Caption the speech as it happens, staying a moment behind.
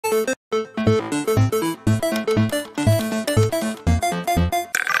So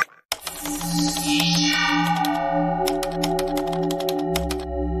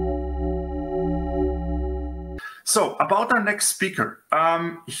about our next speaker,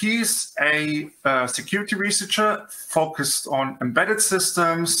 he's a security researcher focused on embedded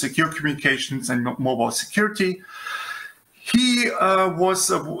systems, secure communications, and mobile security. He was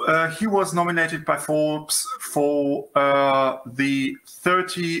nominated by Forbes for the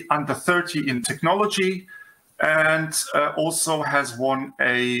 30 under 30 in technology, and also has won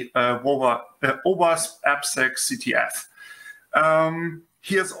a OWASP AppSec CTF.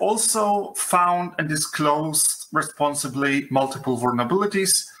 He has also found and disclosed responsibly multiple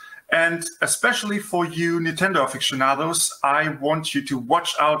vulnerabilities. And especially for you Nintendo aficionados, I want you to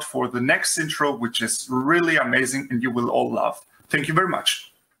watch out for the next intro, which is really amazing and you will all love. Thank you very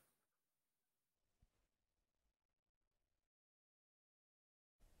much.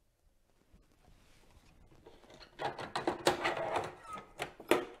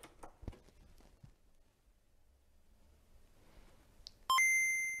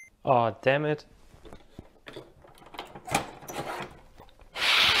 Oh, damn it.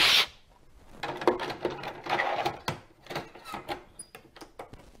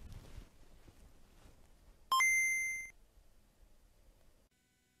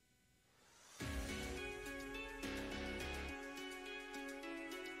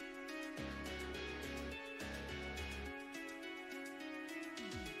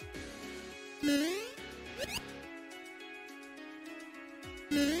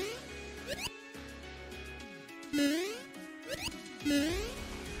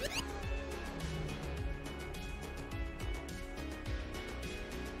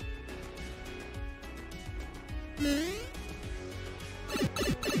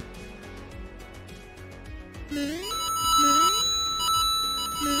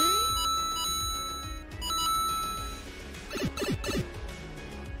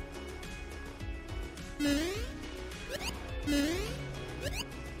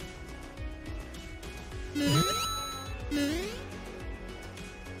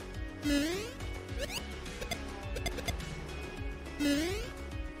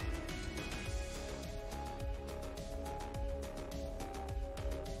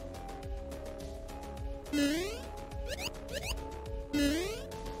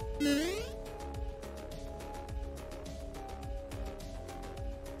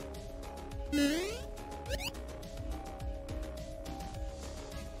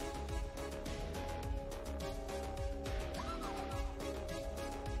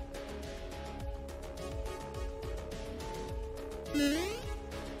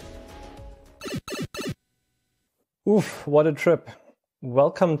 Oof, what a trip.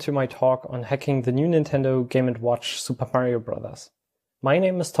 Welcome to my talk on hacking the new Nintendo Game & Watch Super Mario Bros. My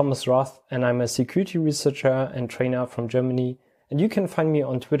name is Thomas Roth and I'm a security researcher and trainer from Germany, and you can find me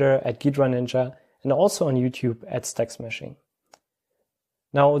on Twitter at GidraNinja and also on YouTube at StackSmashing.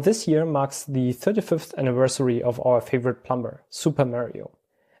 Now this year marks the 35th anniversary of our favorite plumber, Super Mario.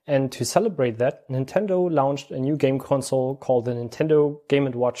 And to celebrate that, Nintendo launched a new game console called the Nintendo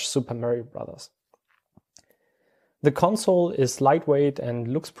Game & Watch Super Mario Bros. The console is lightweight and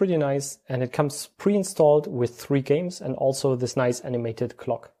looks pretty nice, and it comes pre-installed with 3 games and also this nice animated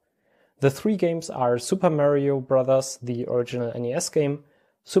clock. The 3 games are Super Mario Bros., the original NES game,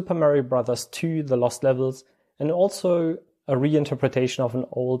 Super Mario Bros. 2, The Lost Levels, and also a reinterpretation of an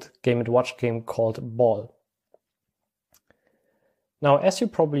old Game & Watch game called Ball. Now, as you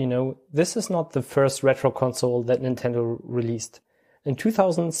probably know, this is not the first retro console that Nintendo released. In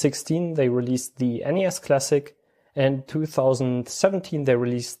 2016, they released the NES Classic, and 2017 they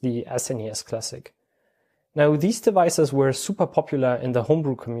released the SNES Classic. Now these devices were super popular in the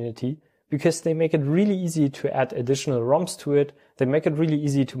homebrew community because they make it really easy to add additional ROMs to it, they make it really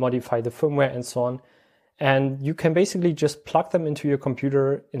easy to modify the firmware and so on, and you can basically just plug them into your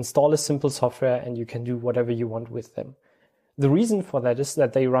computer, install a simple software, and you can do whatever you want with them. The reason for that is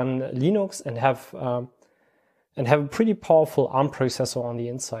that they run Linux and have a pretty powerful ARM processor on the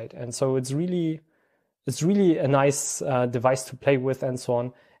inside, and so it's really a nice device to play with and so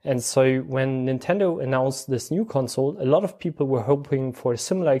on. And so when Nintendo announced this new console, a lot of people were hoping for a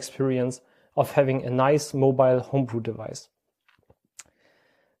similar experience of having a nice mobile homebrew device.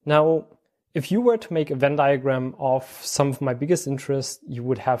 Now, if you were to make a Venn diagram of some of my biggest interests, you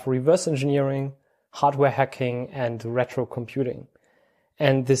would have reverse engineering, hardware hacking, and retro computing.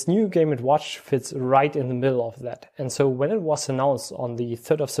 And this new Game & Watch fits right in the middle of that. And so when it was announced on the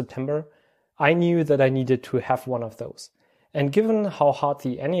 3rd of September, I knew that I needed to have one of those. And given how hard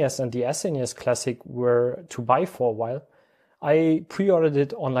the NES and the SNES Classic were to buy for a while, I pre-ordered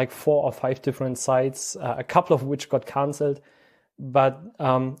it on like 4 or 5 different sites, a couple of which got cancelled. But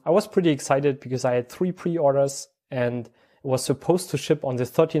I was pretty excited because I had 3 pre-orders and it was supposed to ship on the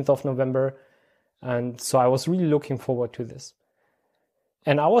 13th of November. And so I was really looking forward to this.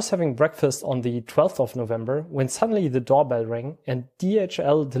 And I was having breakfast on the 12th of November when suddenly the doorbell rang and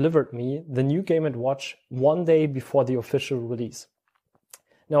DHL delivered me the new Game & Watch 1 day before the official release.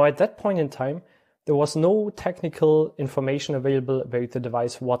 Now at that point in time, there was no technical information available about the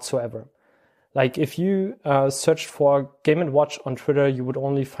device whatsoever. Like if you searched for Game & Watch on Twitter, you would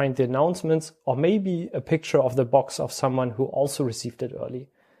only find the announcements or maybe a picture of the box of someone who also received it early.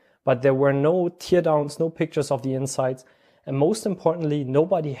 But there were no teardowns, no pictures of the insides. And most importantly,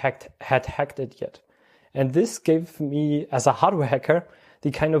 nobody had hacked it yet. And this gave me, as a hardware hacker,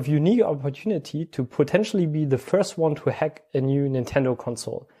 the kind of unique opportunity to potentially be the first one to hack a new Nintendo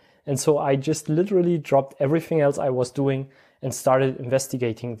console. And so I just literally dropped everything else I was doing and started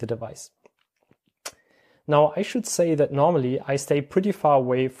investigating the device. Now, I should say that normally I stay pretty far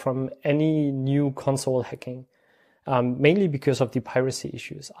away from any new console hacking, mainly because of the piracy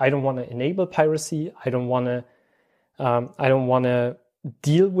issues. I don't want to enable piracy. I don't want to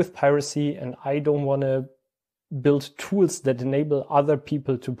deal with piracy, and I don't want to build tools that enable other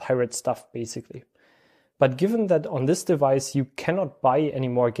people to pirate stuff, basically. But given that on this device you cannot buy any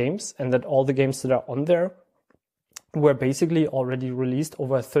more games and that all the games that are on there were basically already released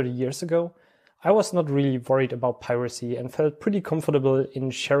over 30 years ago, I was not really worried about piracy and felt pretty comfortable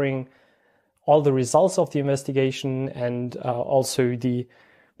in sharing all the results of the investigation and also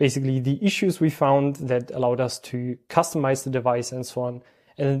basically the issues we found that allowed us to customize the device and so on.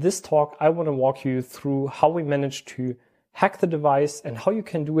 And in this talk, I want to walk you through how we managed to hack the device and how you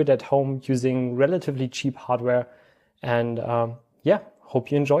can do it at home using relatively cheap hardware. And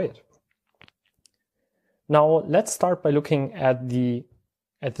hope you enjoy it. Now, let's start by looking at the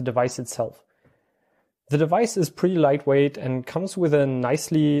device itself. The device is pretty lightweight and comes with a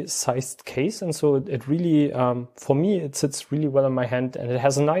nicely sized case. And so it really, for me, it sits really well in my hand, and it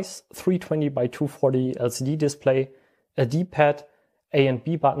has a nice 320 by 240 LCD display, a D-pad, A and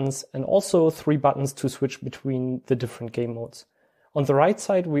B buttons, and also 3 buttons to switch between the different game modes. On the right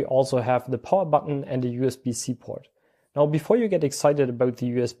side, we also have the power button and a USB-C port. Now, before you get excited about the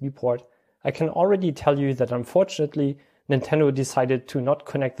USB port, I can already tell you that unfortunately, Nintendo decided to not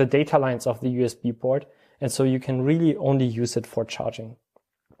connect the data lines of the USB port, and so you can really only use it for charging.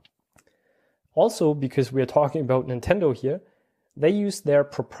 Also, because we are talking about Nintendo here, they use their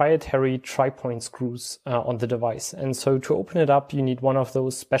proprietary tri-point screws on the device. And so to open it up, you need one of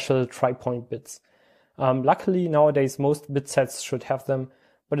those special tri-point bits. Luckily, nowadays, most bit sets should have them,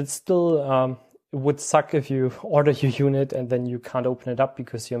 but it's still, it would suck if you order your unit and then you can't open it up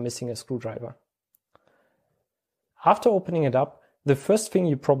because you're missing a screwdriver. After opening it up, the first thing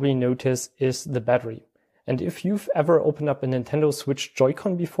you probably notice is the battery. And if you've ever opened up a Nintendo Switch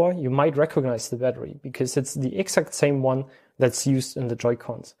Joy-Con before, you might recognize the battery because it's the exact same one that's used in the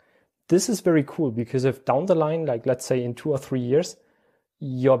Joy-Cons. This is very cool because if down the line, like let's say in 2 or 3 years,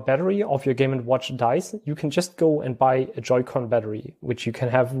 your battery of your Game & Watch dies, you can just go and buy a Joy-Con battery, which you can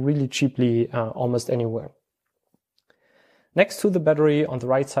have really cheaply almost anywhere. Next to the battery on the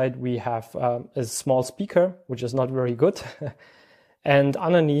right side, we have a small speaker, which is not very good. And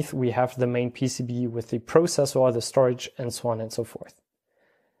underneath, we have the main PCB with the processor, the storage, and so on and so forth.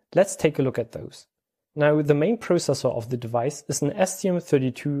 Let's take a look at those. Now, the main processor of the device is an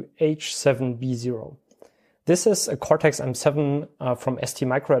STM32H7B0. This is a Cortex M7 from ST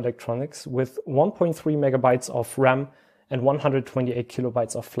Microelectronics with 1.3 megabytes of RAM and 128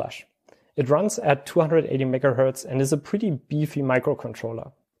 kilobytes of flash. It runs at 280 megahertz and is a pretty beefy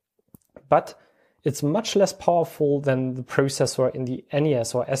microcontroller. But it's much less powerful than the processor in the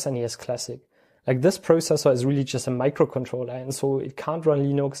NES or SNES Classic. Like this processor is really just a microcontroller, and so it can't run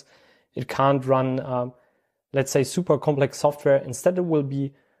Linux, it can't run, let's say, super complex software. Instead, it will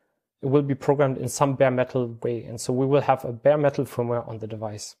be programmed in some bare metal way, and so we will have a bare metal firmware on the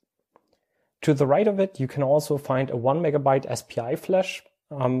device. To the right of it, you can also find a 1 megabyte SPI flash,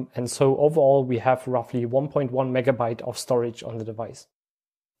 and so overall we have roughly 1.1 megabyte of storage on the device.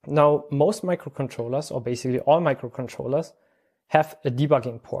 Now, most microcontrollers, or basically all microcontrollers, have a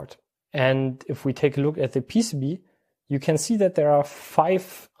debugging port. And if we take a look at the PCB, you can see that there are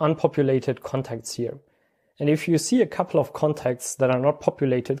 5 unpopulated contacts here. And if you see a couple of contacts that are not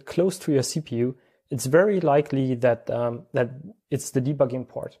populated close to your CPU, it's very likely that, it's the debugging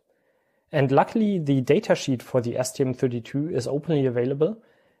port. And luckily, the datasheet for the STM32 is openly available.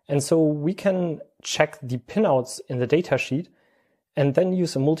 And so we can check the pinouts in the datasheet and then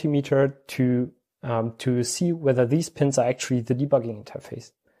use a multimeter to to see whether these pins are actually the debugging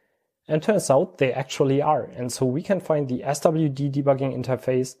interface. And turns out they actually are. And so we can find the SWD debugging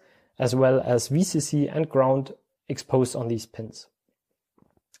interface as well as VCC and ground exposed on these pins.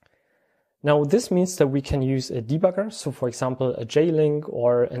 Now this means that we can use a debugger, so for example a J-link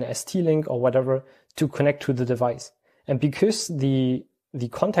or an ST-link or whatever, to connect to the device. And because the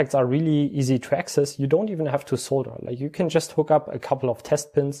contacts are really easy to access, you don't even have to solder. Like you can just hook up a couple of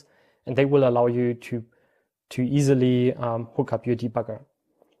test pins and they will allow you to easily hook up your debugger.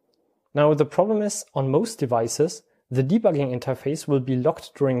 Now the problem is, on most devices, the debugging interface will be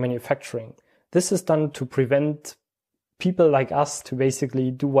locked during manufacturing. This is done to prevent people like us to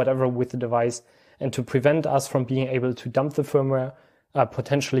basically do whatever with the device and to prevent us from being able to dump the firmware,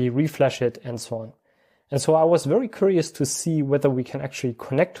 potentially reflash it, and so on. And so I was very curious to see whether we can actually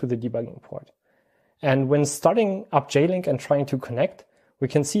connect to the debugging port. And when starting up J-link and trying to connect, we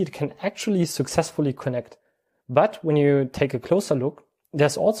can see it can actually successfully connect. But when you take a closer look,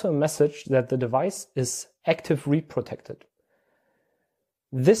 there's also a message that the device is active read protected.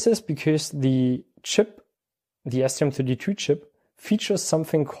 This is because the chip, the STM32 chip, features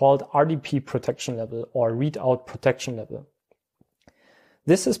something called RDP protection level or readout protection level.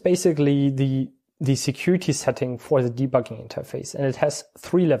 This is basically the security setting for the debugging interface, and it has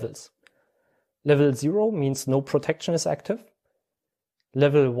 3 levels. Level 0 means no protection is active.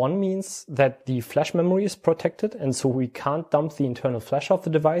 Level 1 means that the flash memory is protected, and so we can't dump the internal flash of the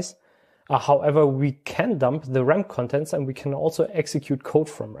device. However, we can dump the RAM contents and we can also execute code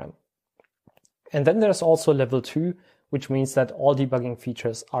from RAM. And then there's also level 2, which means that all debugging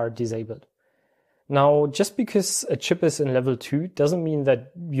features are disabled. Now, just because a chip is in level 2 doesn't mean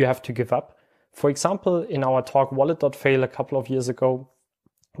that you have to give up. For example, in our talk wallet.fail a couple of years ago,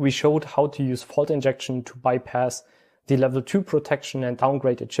 we showed how to use fault injection to bypass the level 2 protection and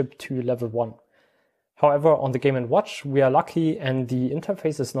downgrade a chip to level 1. However, on the Game & Watch, we are lucky and the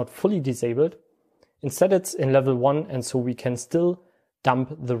interface is not fully disabled. Instead, it's in level 1, and so we can still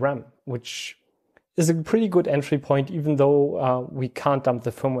dump the RAM, which is a pretty good entry point, even though we can't dump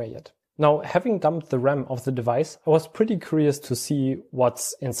the firmware yet. Now, having dumped the RAM of the device, I was pretty curious to see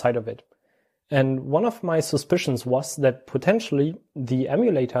what's inside of it. And one of my suspicions was that potentially the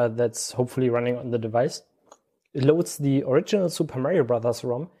emulator that's hopefully running on the device loads the original Super Mario Bros.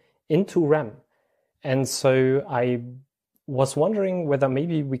 ROM into RAM. And so I was wondering whether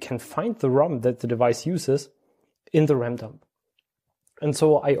maybe we can find the ROM that the device uses in the RAM dump. And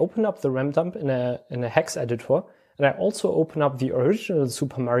so I open up the RAM dump in a hex editor, and I also open up the original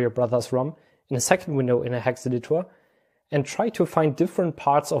Super Mario Bros. ROM in a second window in a hex editor, and try to find different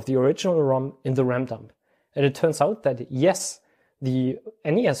parts of the original ROM in the RAM dump. And it turns out that yes, the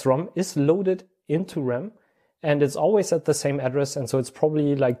NES ROM is loaded into RAM, and it's always at the same address, and so it's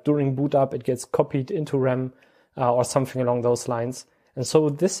probably like during boot up it gets copied into RAM or something along those lines. And so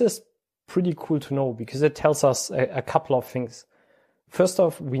this is pretty cool to know because it tells us a couple of things. First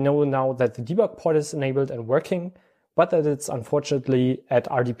off, we know now that the debug port is enabled and working, but that it's unfortunately at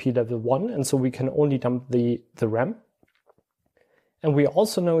RDP level 1, and so we can only dump the RAM. And we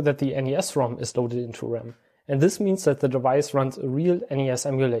also know that the NES ROM is loaded into RAM. And this means that the device runs a real NES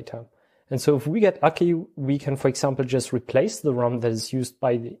emulator. And so if we get lucky, we can, for example, just replace the ROM that is used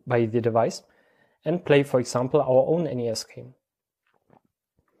by the device and play, for example, our own NES game.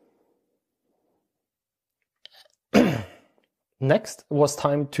 Next was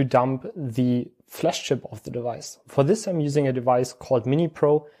time to dump the flash chip of the device. For this, I'm using a device called Mini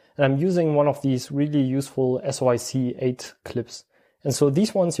Pro, and I'm using one of these really useful SOIC 8 clips. And so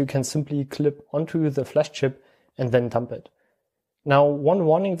these ones you can simply clip onto the flash chip and then dump it. Now, one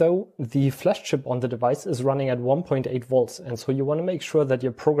warning though, the flash chip on the device is running at 1.8 volts. And so you want to make sure that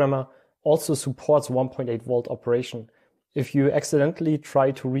your programmer also supports 1.8 volt operation. If you accidentally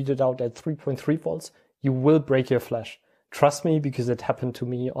try to read it out at 3.3 volts, you will break your flash. Trust me, because it happened to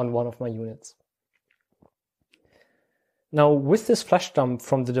me on one of my units. Now, with this flash dump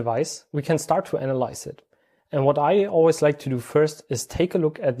from the device, we can start to analyze it. And what I always like to do first is take a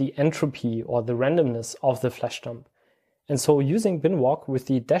look at the entropy or the randomness of the flash dump. And so using binwalk with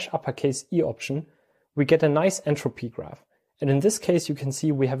the -E option, we get a nice entropy graph. And in this case, you can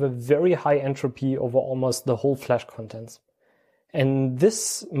see we have a very high entropy over almost the whole flash contents. And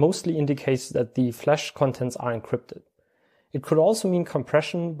this mostly indicates that the flash contents are encrypted. It could also mean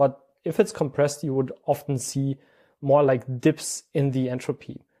compression, but if it's compressed, you would often see more like dips in the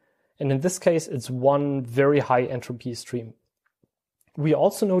entropy. And in this case, it's one very high entropy stream. We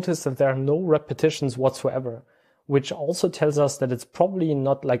also notice that there are no repetitions whatsoever, which also tells us that it's probably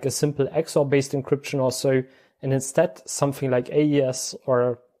not like a simple XOR-based encryption or so, and instead something like AES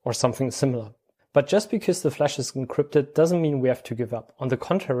or something similar. But just because the flash is encrypted doesn't mean we have to give up. On the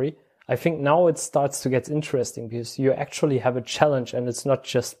contrary, I think now it starts to get interesting because you actually have a challenge and it's not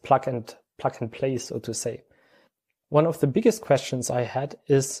just plug and play, so to say. One of the biggest questions I had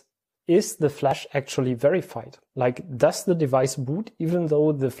is the flash actually verified? Like, does the device boot even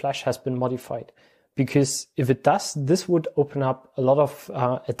though the flash has been modified? Because if it does, this would open up a lot of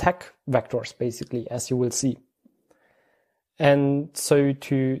attack vectors, basically, as you will see. And so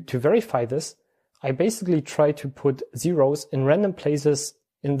to verify this, I basically try to put zeros in random places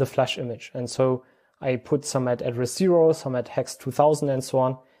in the flash image. And so I put some at address 0, some at hex 2000 and so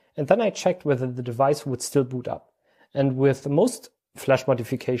on. And then I checked whether the device would still boot up. And with most flash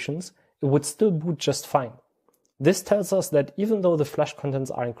modifications, it would still boot just fine. This tells us that even though the flash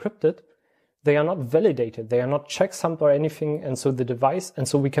contents are encrypted, they are not validated. They are not checksummed or anything. And so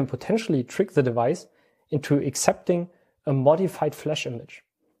we can potentially trick the device into accepting a modified flash image.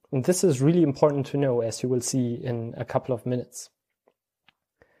 And this is really important to know, as you will see in a couple of minutes.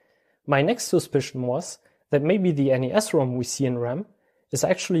 My next suspicion was that maybe the NES ROM we see in RAM is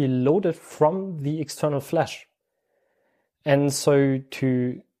actually loaded from the external flash. And so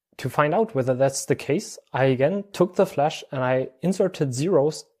to find out whether that's the case, I again took the flash and I inserted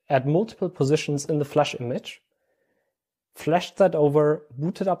zeros at multiple positions in the flash image, flashed that over,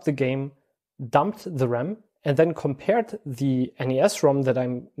 booted up the game, dumped the RAM, and then compared the NES ROM that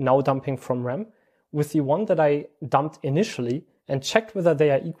I'm now dumping from RAM with the one that I dumped initially and checked whether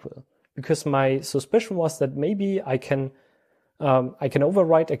they are equal. Because my suspicion was that maybe I can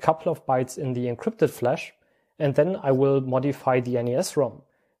overwrite a couple of bytes in the encrypted flash, and then I will modify the NES ROM.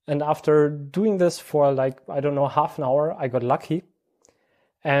 And after doing this for half an hour, I got lucky.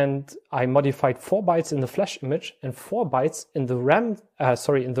 And I modified 4 bytes in the flash image and 4 bytes in the RAM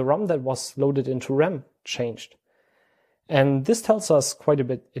that was loaded into RAM changed. And this tells us quite a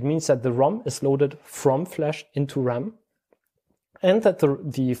bit. It means that the ROM is loaded from flash into RAM and that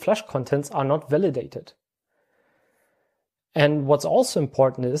the flash contents are not validated. And what's also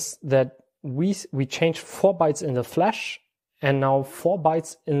important is that we changed 4 bytes in the flash and now 4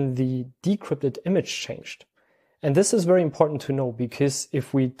 bytes in the decrypted image changed. And this is very important to know because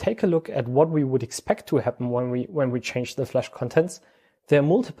if we take a look at what we would expect to happen when we change the flash contents, there are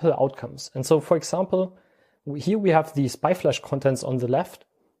multiple outcomes. And so, for example, here we have the SPI flash contents on the left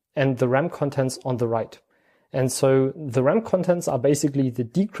and the RAM contents on the right. And so the RAM contents are basically the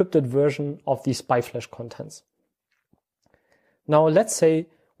decrypted version of the SPI flash contents. Now, let's say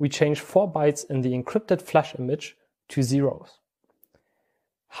we change 4 bytes in the encrypted flash image to zeros.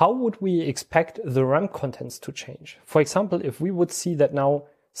 How would we expect the RAM contents to change? For example, if we would see that now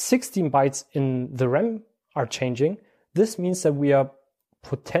 16 bytes in the RAM are changing, this means that we are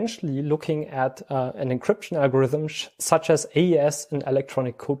potentially looking at an encryption algorithm such as AES in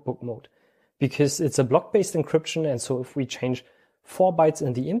electronic codebook mode, because it's a block-based encryption. And so if we change 4 bytes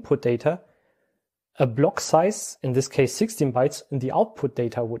in the input data, a block size, in this case 16 bytes, in the output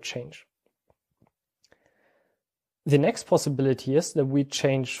data would change. The next possibility is that we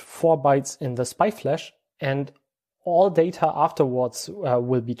change 4 bytes in the SPI flash and all data afterwards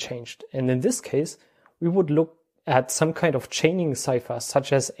will be changed. And in this case, we would look at some kind of chaining cipher,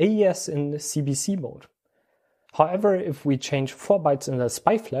 such as AES in CBC mode. However, if we change 4 bytes in the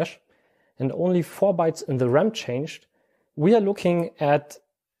SPI flash and only 4 bytes in the RAM changed, we are looking at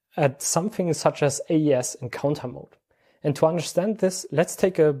something such as AES in counter mode. And to understand this, let's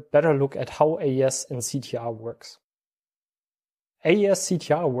take a better look at how AES in CTR works.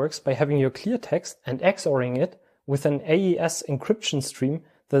 AES-CTR works by having your clear text and XORing it with an AES encryption stream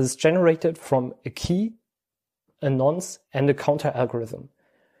that is generated from a key, a nonce, and a counter algorithm.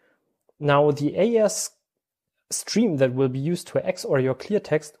 Now, the AES stream that will be used to XOR your clear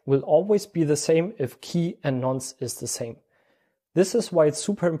text will always be the same if key and nonce is the same. This is why it's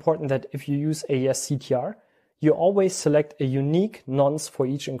super important that if you use AES-CTR, you always select a unique nonce for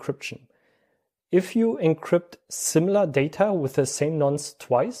each encryption. If you encrypt similar data with the same nonce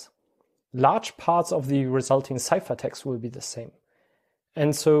twice, large parts of the resulting ciphertext will be the same.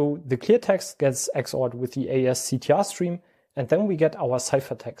 And so the clear text gets XORed with the AES-CTR stream, and then we get our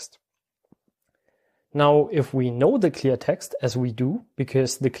ciphertext. Now, if we know the clear text, as we do,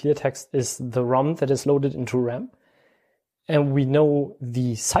 because the clear text is the ROM that is loaded into RAM, and we know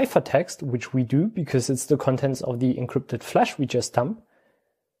the ciphertext, which we do because it's the contents of the encrypted flash we just dumped,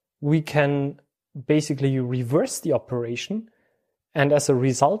 we can basically reverse the operation, and as a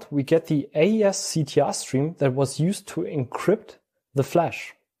result, we get the AES-CTR stream that was used to encrypt the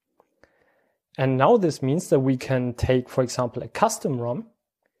flash. And now this means that we can take, for example, a custom ROM,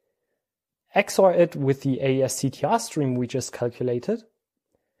 XOR it with the AES-CTR stream we just calculated,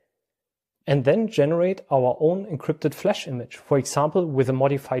 and then generate our own encrypted flash image, for example, with a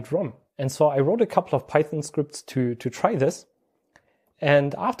modified ROM. And so I wrote a couple of Python scripts to try this.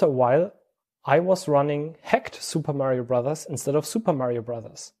 And after a while, I was running hacked Super Mario Bros. Instead of Super Mario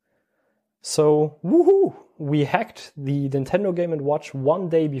Bros. So, woohoo! We hacked the Nintendo Game & Watch one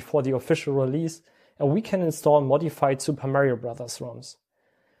day before the official release, and we can install modified Super Mario Bros. ROMs.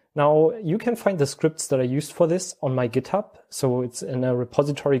 Now, you can find the scripts that I used for this on my GitHub. So it's in a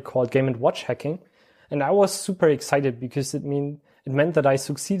repository called Game & Watch Hacking. And I was super excited because it meant that I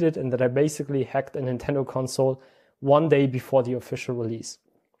succeeded and that I basically hacked a Nintendo console one day before the official release.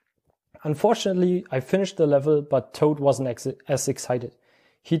 Unfortunately, I finished the level, but Toad wasn't as excited.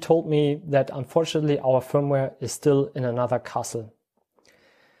 He told me that unfortunately our firmware is still in another castle.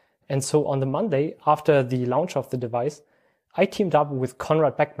 And so on the Monday, after the launch of the device, I teamed up with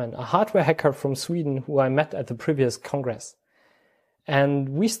Konrad Beckman, a hardware hacker from Sweden who I met at the previous Congress. And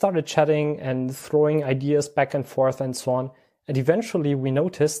we started chatting and throwing ideas back and forth and so on. And eventually we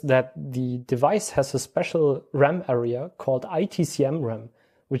noticed that the device has a special RAM area called ITCM RAM,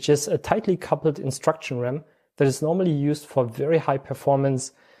 which is a tightly coupled instruction RAM that is normally used for very high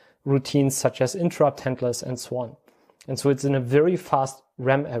performance routines such as interrupt handlers and so on. And so it's in a very fast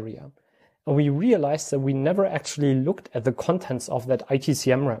RAM area. And we realized that we never actually looked at the contents of that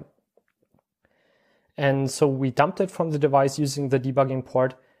ITCM RAM. And so we dumped it from the device using the debugging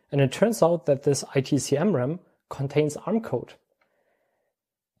port. And it turns out that this ITCM RAM contains ARM code.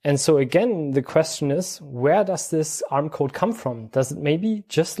 And so again, the question is, where does this ARM code come from? Does it maybe,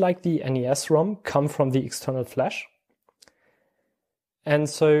 just like the NES ROM, come from the external flash? And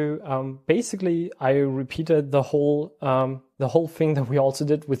so basically, I repeated the whole thing that we also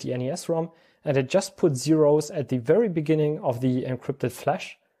did with the NES ROM, and I just put zeros at the very beginning of the encrypted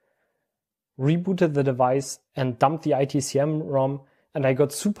flash, rebooted the device, and dumped the ITCM ROM, and I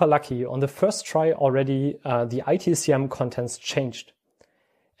got super lucky. On the first try already, the ITCM contents changed.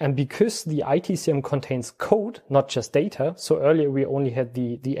 And because the ITCM contains code, not just data, so earlier we only had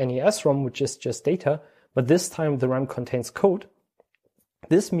the NES ROM, which is just data, but this time the RAM contains code.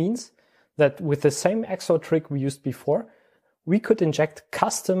 This means that with the same XOR trick we used before, we could inject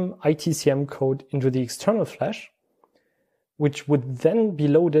custom ITCM code into the external flash, which would then be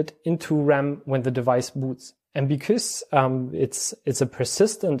loaded into RAM when the device boots. And because it's a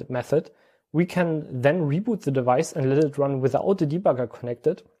persistent method, we can then reboot the device and let it run without the debugger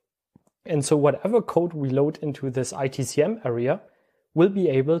connected. And so whatever code we load into this ITCM area will be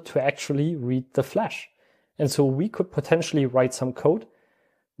able to actually read the flash. And so we could potentially write some code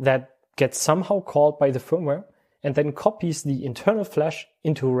that gets somehow called by the firmware and then copies the internal flash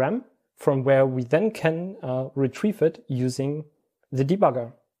into RAM, from where we then can retrieve it using the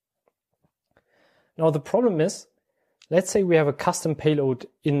debugger. Now the problem is, let's say we have a custom payload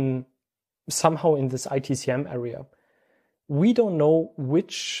somehow in this ITCM area. We don't know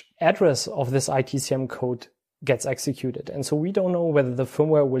which address of this ITCM code gets executed. And so we don't know whether the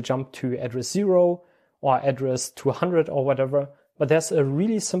firmware will jump to address 0 or address 200 or whatever. But there's a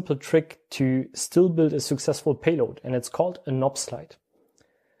really simple trick to still build a successful payload, and it's called a NOP slide.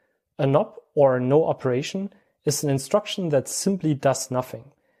 A NOP, or no operation, is an instruction that simply does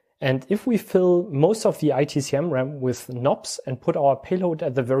nothing. And if we fill most of the ITCM RAM with NOPs and put our payload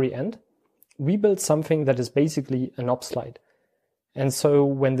at the very end, we build something that is basically a NOP slide. And so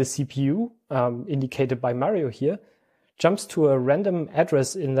when the CPU, indicated by Mario here, jumps to a random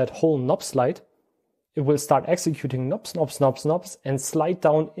address in that whole NOP slide, it will start executing NOPs, NOPs, NOPs, NOPs, and slide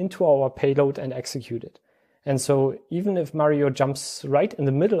down into our payload and execute it. And so even if Mario jumps right in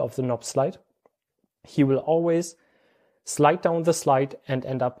the middle of the NOP slide, he will always slide down the slide and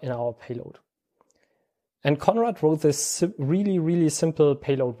end up in our payload. And Konrad wrote this really, really simple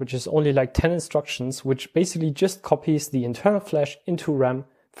payload, which is only like 10 instructions, which basically just copies the internal flash into RAM,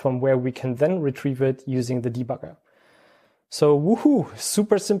 from where we can then retrieve it using the debugger. So woohoo,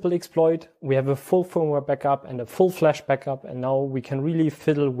 super simple exploit. We have a full firmware backup and a full flash backup, and now we can really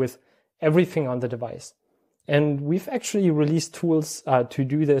fiddle with everything on the device. And we've actually released tools to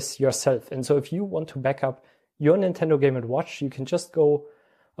do this yourself. And so if you want to back up your Nintendo Game & Watch, you can just go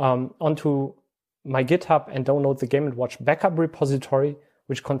onto my GitHub and download the Game & Watch backup repository,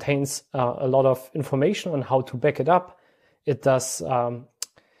 which contains a lot of information on how to back it up. It does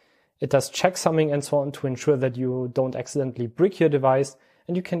checksumming and so on to ensure that you don't accidentally brick your device,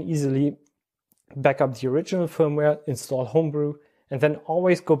 and you can easily back up the original firmware, install homebrew, and then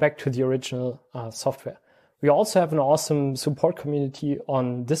always go back to the original software. We also have an awesome support community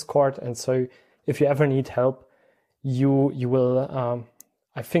on Discord, and so if you ever need help,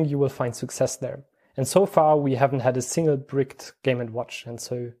 I think you will find success there. And so far, we haven't had a single bricked Game & Watch, and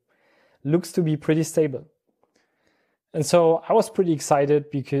so looks to be pretty stable. And so I was pretty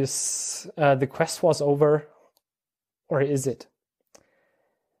excited because the quest was over, or is it?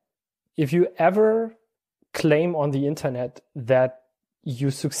 If you ever claim on the internet that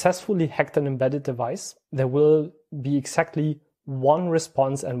you successfully hacked an embedded device, there will be exactly one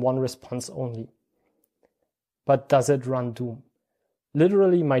response and one response only. But does it run Doom?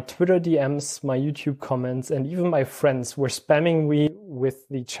 Literally, my Twitter DMs, my YouTube comments, and even my friends were spamming me with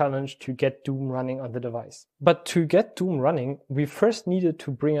the challenge to get Doom running on the device. But to get Doom running, we first needed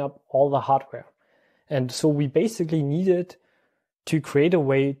to bring up all the hardware. And so we basically needed to create a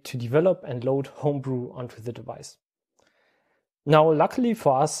way to develop and load homebrew onto the device. Now, luckily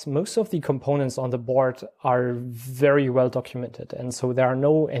for us, most of the components on the board are very well documented. And so there are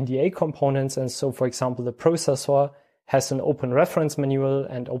no NDA components. And so, for example, the processor has an open reference manual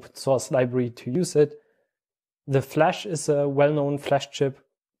and open source library to use it. The flash is a well-known flash chip,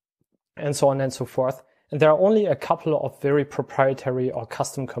 and so on and so forth. And there are only a couple of very proprietary or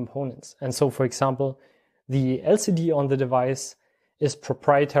custom components. And so, for example, the LCD on the device is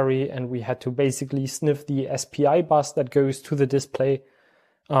proprietary, and we had to basically sniff the SPI bus that goes to the display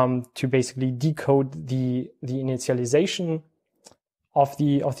to basically decode the initialization of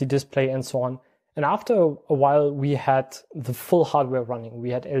the display and so on. And after a while, we had the full hardware running.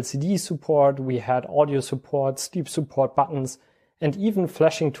 We had LCD support, we had audio support, sleep support buttons, and even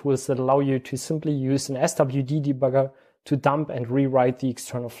flashing tools that allow you to simply use an SWD debugger to dump and rewrite the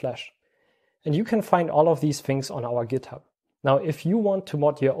external flash. And you can find all of these things on our GitHub. Now, if you want to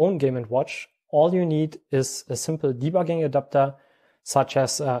mod your own Game & Watch, all you need is a simple debugging adapter, such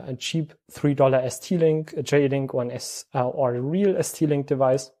as a cheap $3 ST-Link, a J-Link, or a real ST-Link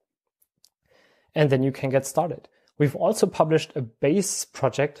device. And then you can get started. We've also published a base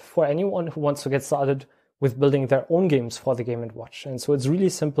project for anyone who wants to get started with building their own games for the Game & Watch. And so it's really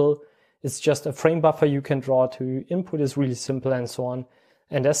simple. It's just a frame buffer you can draw to, input is really simple, and so on.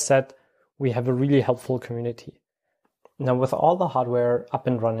 And as said, we have a really helpful community. Now, with all the hardware up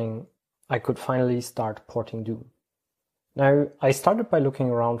and running, I could finally start porting Doom. Now, I started by looking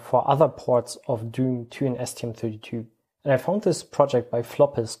around for other ports of Doom to an STM32, and I found this project by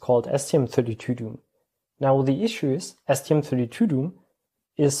Floppis called STM32 Doom. Now, the issue is STM32 Doom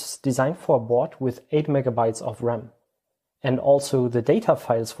is designed for a board with 8 megabytes of RAM, and also the data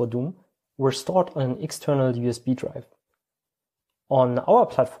files for Doom were stored on an external USB drive. On our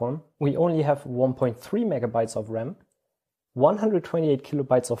platform, we only have 1.3 megabytes of RAM, 128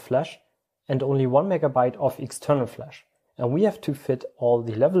 kilobytes of flash, and only 1 megabyte of external flash. And we have to fit all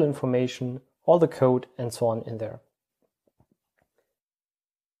the level information, all the code, and so on in there.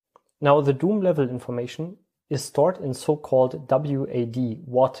 Now, the Doom level information is stored in so-called WAD,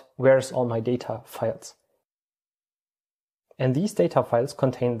 where's all my data files. And these data files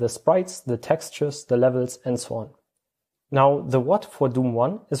contain the sprites, the textures, the levels, and so on. Now, the WAD for Doom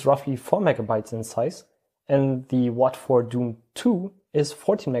 1 is roughly 4 megabytes in size, and the WAD for Doom 2 is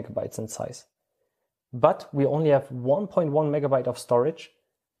 14 megabytes in size. But we only have 1.1 megabyte of storage,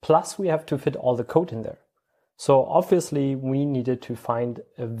 plus we have to fit all the code in there. So obviously we needed to find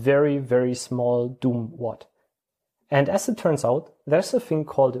a very, very small Doom WAD. And as it turns out, there's a thing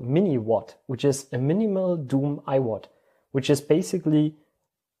called mini WAD, which is a minimal Doom iWAD, which is basically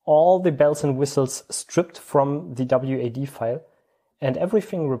all the bells and whistles stripped from the WAD file and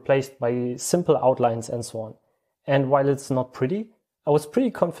everything replaced by simple outlines and so on. And while it's not pretty, I was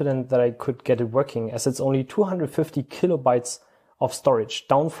pretty confident that I could get it working, as it's only 250 kilobytes of storage,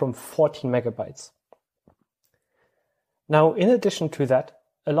 down from 14 megabytes. Now, in addition to that,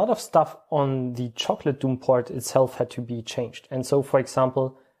 a lot of stuff on the chocolate Doom port itself had to be changed. And so, for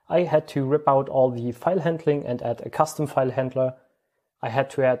example, I had to rip out all the file handling and add a custom file handler. I had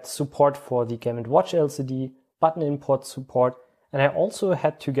to add support for the Game & Watch LCD, button import support, and I also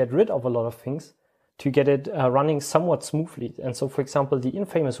had to get rid of a lot of things to get it running somewhat smoothly. And so, for example, the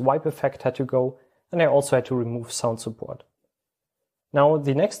infamous wipe effect had to go, and I also had to remove sound support. Now,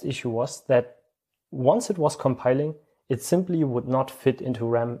 the next issue was that once it was compiling, it simply would not fit into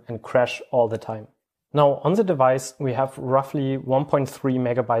RAM and crash all the time. Now, on the device, we have roughly 1.3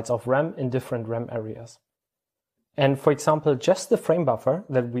 megabytes of RAM in different RAM areas. And for example, just the frame buffer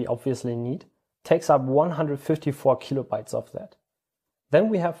that we obviously need takes up 154 kilobytes of that. Then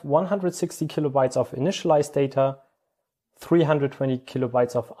we have 160 kilobytes of initialized data, 320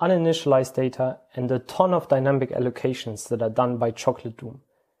 kilobytes of uninitialized data, and a ton of dynamic allocations that are done by Chocolate Doom.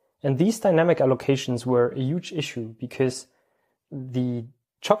 And these dynamic allocations were a huge issue because the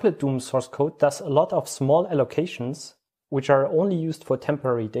Chocolate Doom source code does a lot of small allocations which are only used for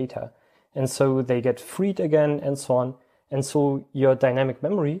temporary data. And so they get freed again and so on. And so your dynamic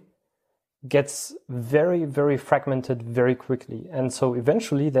memory gets very, very fragmented very quickly. And so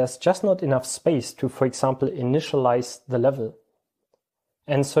eventually there's just not enough space to, for example, initialize the level.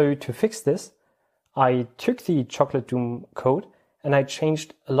 And so to fix this, I took the Chocolate Doom code and I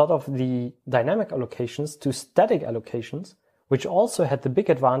changed a lot of the dynamic allocations to static allocations, which also had the big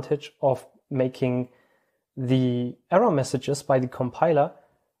advantage of making the error messages by the compiler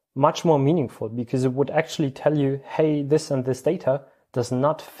much more meaningful, because it would actually tell you, hey, this and this data does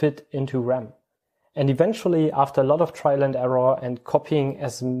not fit into RAM. And eventually, after a lot of trial and error and copying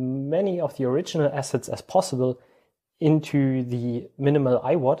as many of the original assets as possible into the minimal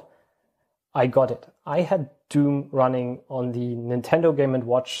IWAT, I got it. I had Doom running on the Nintendo Game &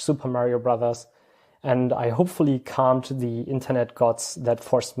 Watch Super Mario Bros. And I hopefully calmed the internet gods that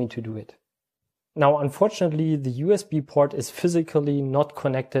forced me to do it. Now, unfortunately, the USB port is physically not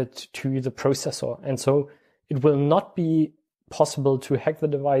connected to the processor, and so it will not be possible to hack the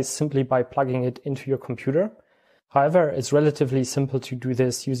device simply by plugging it into your computer. However, it's relatively simple to do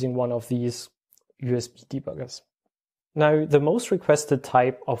this using one of these USB debuggers. Now, the most requested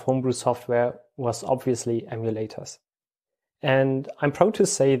type of homebrew software was obviously emulators. And I'm proud to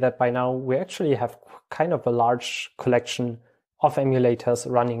say that by now we actually have kind of a large collection of emulators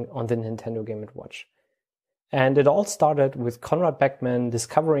running on the Nintendo Game & Watch. And it all started with Conrad Beckman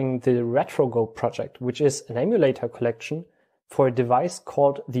discovering the RetroGo project, which is an emulator collection for a device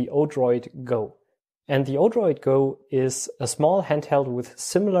called the Odroid Go. And the Odroid Go is a small handheld with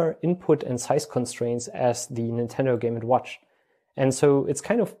similar input and size constraints as the Nintendo Game & Watch. And so it's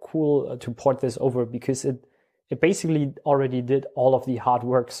kind of cool to port this over because it basically already did all of the hard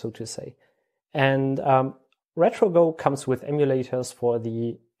work, so to say. And RetroGo comes with emulators for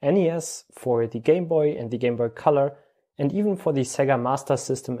the NES, for the Game Boy and the Game Boy Color, and even for the Sega Master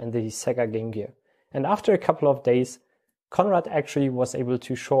System and the Sega Game Gear. And after a couple of days, Conrad actually was able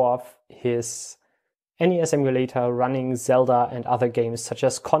to show off his NES emulator running Zelda and other games such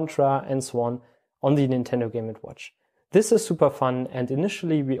as Contra and so on the Nintendo Game & Watch. This is super fun, and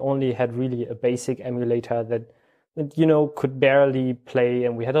initially we only had really a basic emulator that could barely play,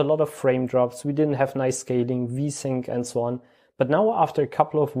 and we had a lot of frame drops. We didn't have nice scaling, VSync and so on. But now after a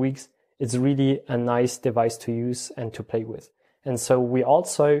couple of weeks, it's really a nice device to use and to play with. And so we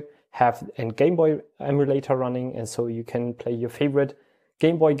also have a Game Boy emulator running, and so you can play your favorite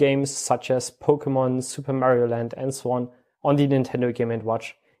Game Boy games such as Pokemon, Super Mario Land and so on the Nintendo Game &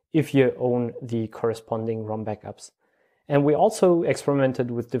 Watch if you own the corresponding ROM backups. And we also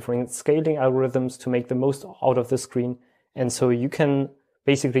experimented with different scaling algorithms to make the most out of the screen. And so you can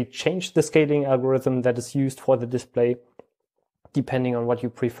basically change the scaling algorithm that is used for the display depending on what you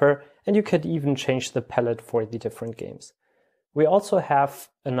prefer. And you could even change the palette for the different games. We also have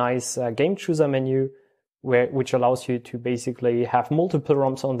a nice game chooser menu which allows you to basically have multiple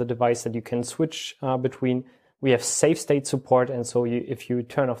ROMs on the device that you can switch between. We have save state support. And so if you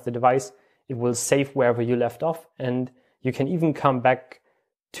turn off the device, it will save wherever you left off. And you can even come back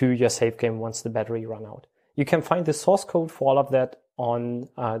to your save game once the battery run out. You can find the source code for all of that on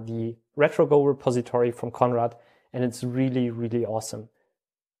the RetroGo repository from Conrad, and it's really, really awesome.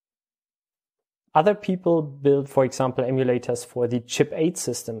 Other people build, for example, emulators for the Chip 8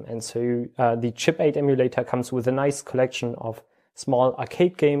 system, and so the Chip 8 emulator comes with a nice collection of small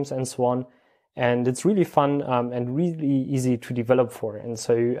arcade games and so on, and it's really fun and really easy to develop for, and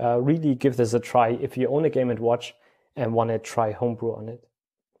so really give this a try if you own a Game & Watch and want to try homebrew on it.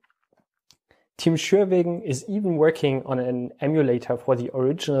 Team Schürwegen is even working on an emulator for the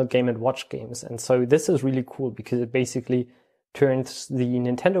original Game & Watch games. And so this is really cool because it basically turns the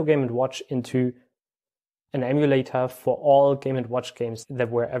Nintendo Game & Watch into an emulator for all Game & Watch games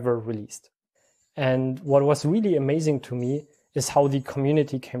that were ever released. And what was really amazing to me is how the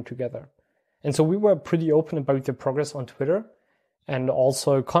community came together. And so we were pretty open about the progress on Twitter. And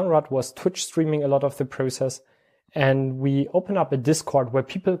also Conrad was Twitch streaming a lot of the process. And we opened up a Discord where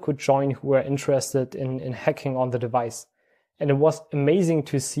people could join who were interested in hacking on the device. And it was amazing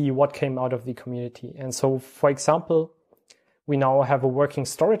to see what came out of the community. And so, for example, we now have a working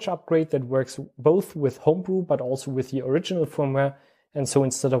storage upgrade that works both with homebrew, but also with the original firmware. And so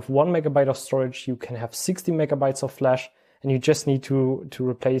instead of 1 megabyte of storage, you can have 60 megabytes of flash, and you just need to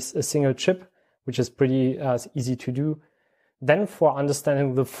replace a single chip, which is pretty easy to do. Then for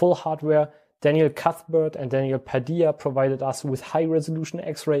understanding the full hardware, Daniel Cuthbert and Daniel Padilla provided us with high-resolution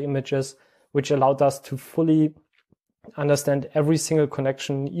X-ray images, which allowed us to fully understand every single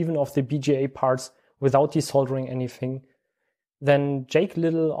connection, even of the BGA parts, without desoldering anything. Then Jake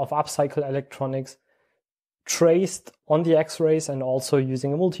Little of Upcycle Electronics traced on the X-rays and also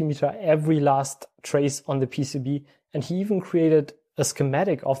using a multimeter every last trace on the PCB, and he even created a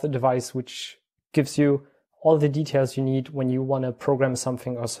schematic of the device, which gives you all the details you need when you want to program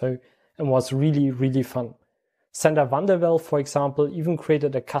something or so, and was really, really fun. Sander van der Wel, for example, even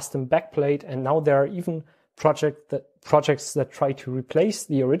created a custom backplate, and now there are even projects that try to replace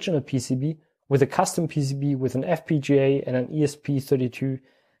the original PCB with a custom PCB with an FPGA and an ESP32.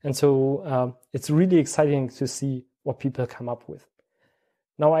 And so it's really exciting to see what people come up with.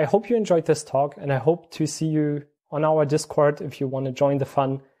 Now, I hope you enjoyed this talk, and I hope to see you on our Discord if you want to join the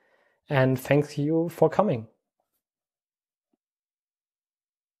fun. And thank you for coming.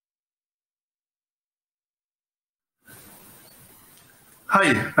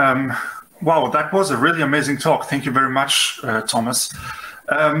 Hi. Wow, that was a really amazing talk. Thank you very much, Thomas.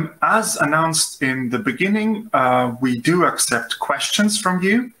 As announced in the beginning, we do accept questions from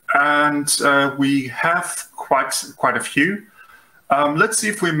you, and we have quite a few. Let's see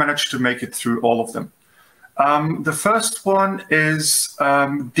if we manage to make it through all of them. The first one is,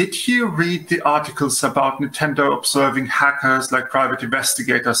 did you read the articles about Nintendo observing hackers like private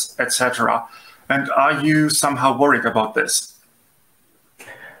investigators, etc.? And are you somehow worried about this?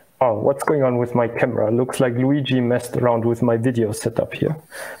 Oh, what's going on with my camera? Looks like Luigi messed around with my video setup here.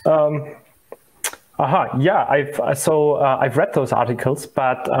 Yeah, I've read those articles,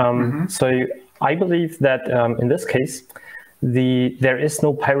 but so I believe that in this case, there is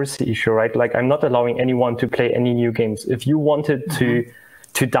no piracy issue, right? Like, I'm not allowing anyone to play any new games. If you wanted to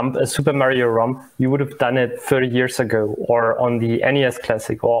dump a Super Mario ROM, you would have done it 30 years ago, or on the NES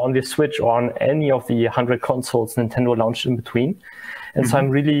Classic, or on the Switch, or on any of the 100 consoles Nintendo launched in between. And so I'm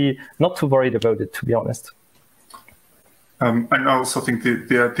really not too worried about it, to be honest. I also think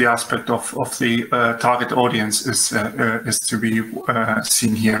the aspect of the target audience is to be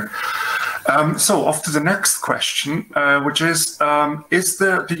seen here. So off to the next question, which is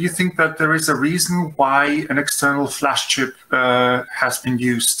do you think that there is a reason why an external flash chip has been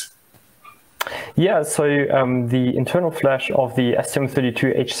used? Yeah, so the internal flash of the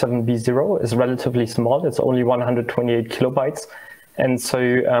STM32H7B0 is relatively small. It's only 128 kilobytes. And so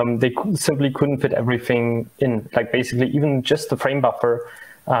they simply couldn't fit everything in. Like, basically, even just the frame buffer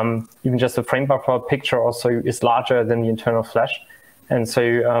picture also is larger than the internal flash. And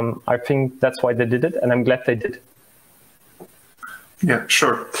so I think that's why they did it, and I'm glad they did. Yeah,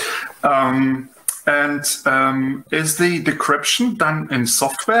 sure. Is the decryption done in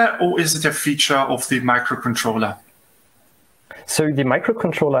software, or is it a feature of the microcontroller? So the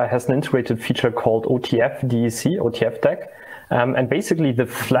microcontroller has an integrated feature called OTF-DEC, OTF-DEC. And basically, the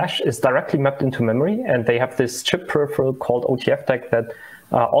flash is directly mapped into memory, and they have this chip peripheral called OTF-DEC that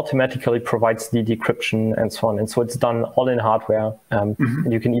automatically provides the decryption and so on. And so it's done all in hardware. And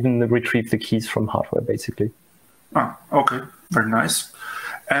you can even retrieve the keys from hardware, basically. Ah, okay, very nice.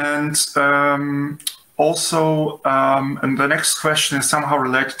 And also, and the next question is somehow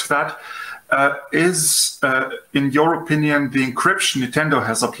related to that. In your opinion, the encryption Nintendo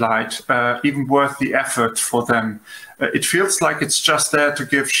has applied even worth the effort for them? It feels like it's just there to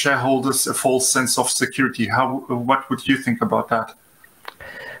give shareholders a false sense of security. What would you think about that?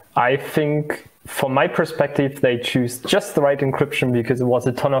 I think, from my perspective, they choose just the right encryption because it was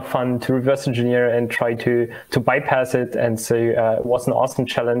a ton of fun to reverse engineer and try to bypass it. And so it was an awesome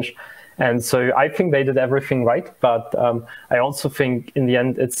challenge. And so I think they did everything right, but I also think in the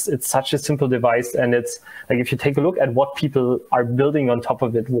end it's such a simple device, and it's like, if you take a look at what people are building on top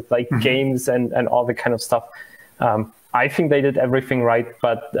of it with like games and all the kind of stuff, I think they did everything right,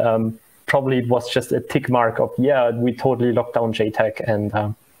 but probably it was just a tick mark of, yeah, we totally locked down JTAG, and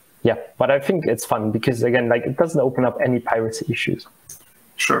yeah, but I think it's fun because, again, like, it doesn't open up any piracy issues.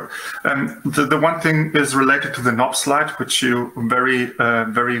 Sure. The one thing is related to the knob slide, which you very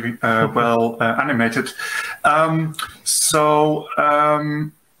well animated.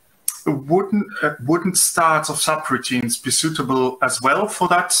 Wouldn't starts of subroutines be suitable as well for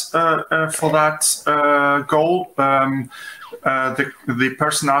that goal? The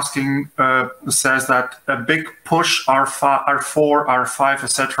person asking says that a big push R4, R5,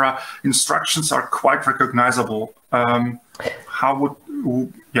 etc. instructions are quite recognizable. How would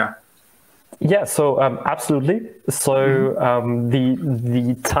Yeah, so absolutely. So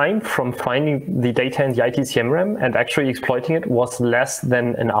the time from finding the data in the ITCM RAM and actually exploiting it was less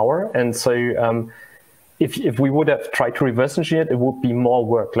than an hour. And so if we would have tried to reverse engineer it, it would be more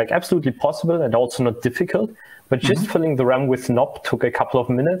work, like absolutely possible and also not difficult. But just filling the RAM with NOP took a couple of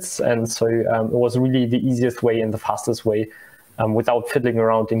minutes. And so it was really the easiest way and the fastest way without fiddling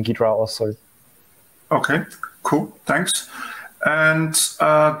around in Ghidra also. Okay, cool, thanks. And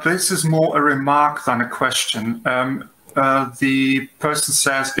this is more a remark than a question. the person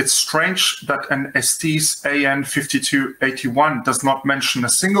says, it's strange that an ST's AN5281 does not mention a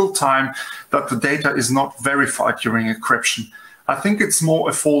single time that the data is not verified during encryption. I think it's more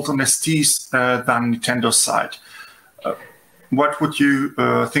a fault on ST's than Nintendo's side. What would you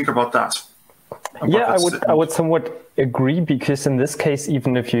think about that? Yeah, I would somewhat agree, because in this case,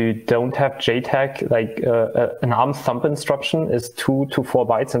 even if you don't have JTAG, like an ARM thumb instruction is 2 to 4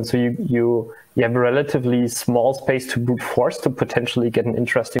 bytes, and so you have a relatively small space to brute force to potentially get an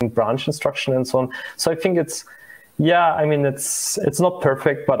interesting branch instruction and so on. So I think it's not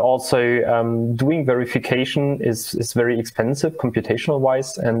perfect, but also doing verification is very expensive computational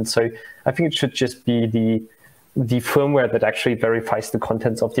wise, and so I think it should just be the firmware that actually verifies the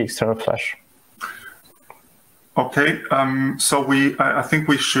contents of the external flash. Okay, so I think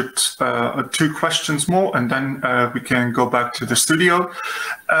we should 2 questions more, and then we can go back to the studio.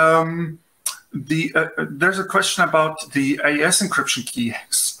 There's a question about the AES encryption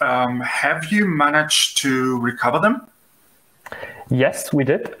keys. Have you managed to recover them? Yes, we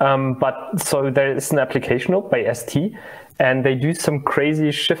did. But so there is an application note by ST, and they do some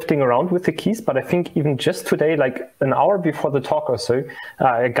crazy shifting around with the keys. But I think even just today, like an hour before the talk or so,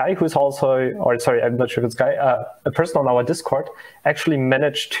 a guy who's also, or sorry, I'm not sure if it's a guy, a person on our Discord actually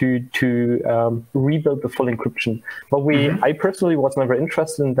managed to rebuild the full encryption. But I personally was never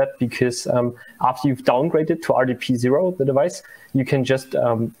interested in that, because after you've downgraded to RDP0, the device, you can just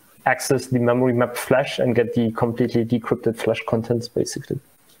access the memory map flash and get the completely decrypted flash contents, basically.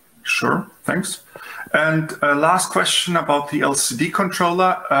 Sure, thanks. And last question about the LCD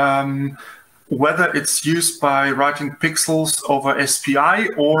controller, whether it's used by writing pixels over SPI,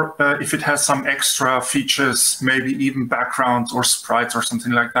 or if it has some extra features, maybe even backgrounds or sprites or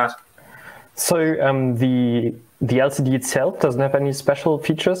something like that. So the LCD itself doesn't have any special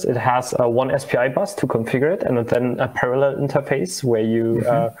features. It has one SPI bus to configure it, and then a parallel interface where you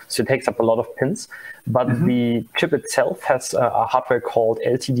so it takes up a lot of pins. But the chip itself has a hardware called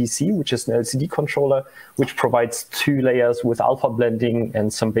LTDC, which is an LCD controller, which provides 2 layers with alpha blending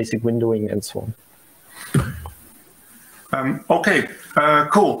and some basic windowing and so on. Okay,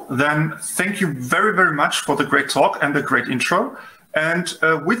 cool. Then thank you very, very much for the great talk and the great intro. And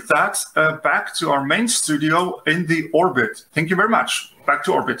with that, back to our main studio in the orbit. Thank you very much. Back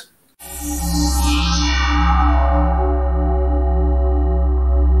to orbit.